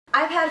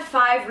I've had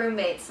 5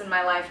 roommates in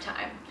my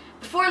lifetime.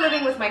 Before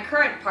living with my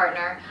current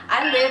partner,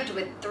 I lived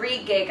with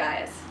 3 gay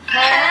guys.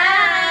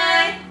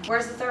 Hey!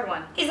 Where's the third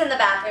one? He's in the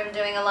bathroom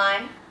doing a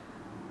line.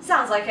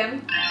 Sounds like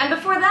him. And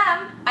before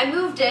them, I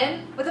moved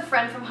in with a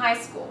friend from high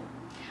school.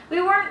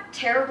 We weren't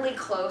terribly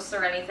close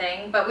or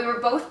anything, but we were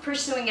both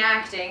pursuing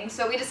acting,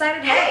 so we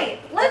decided,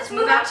 hey, let's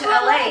move out to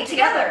LA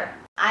together.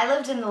 I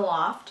lived in the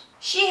loft.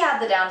 She had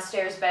the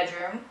downstairs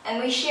bedroom,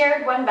 and we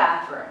shared one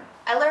bathroom.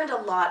 I learned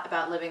a lot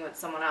about living with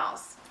someone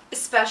else,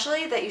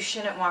 especially that you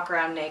shouldn't walk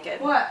around naked.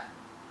 What?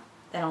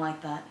 They don't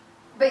like that.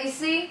 But you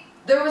see,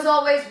 there was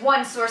always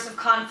one source of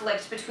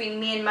conflict between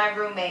me and my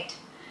roommate.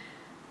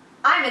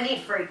 I'm a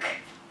neat freak,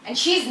 and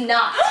she's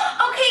not.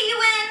 Okay, you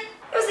win!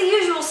 It was the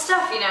usual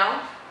stuff, you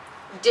know.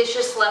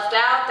 Dishes left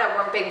out that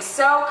weren't being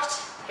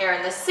soaked, hair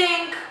in the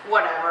sink,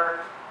 whatever.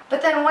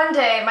 But then one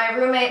day, my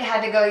roommate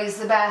had to go use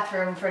the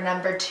bathroom for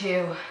number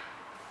 2.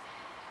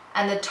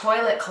 And the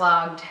toilet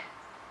clogged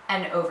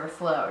and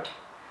overflowed.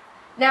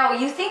 Now,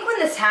 you think when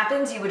this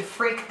happens, you would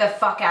freak the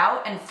fuck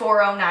out and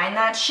 409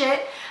 that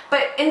shit,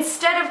 but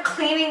instead of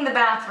cleaning the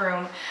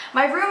bathroom,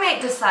 my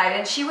roommate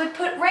decided she would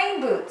put rain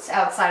boots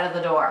outside of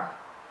the door.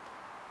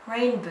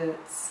 Rain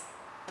boots.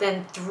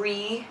 Then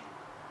 3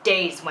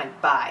 days went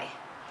by.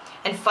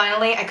 And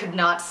finally, I could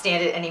not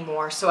stand it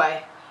anymore, so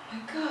Oh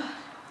my god.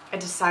 I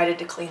decided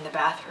to clean the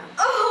bathroom.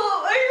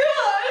 Oh my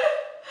god!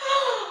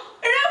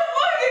 No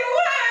fucking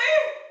way!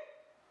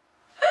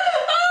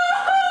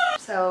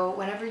 So,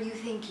 whenever you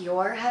think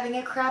you're having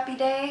a crappy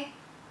day,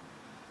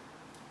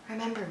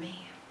 remember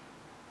me.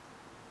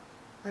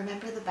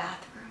 Remember the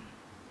bathroom.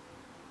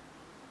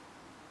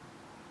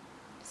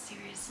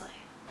 Seriously.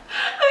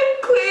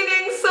 I'm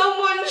cleaning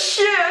someone's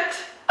shit!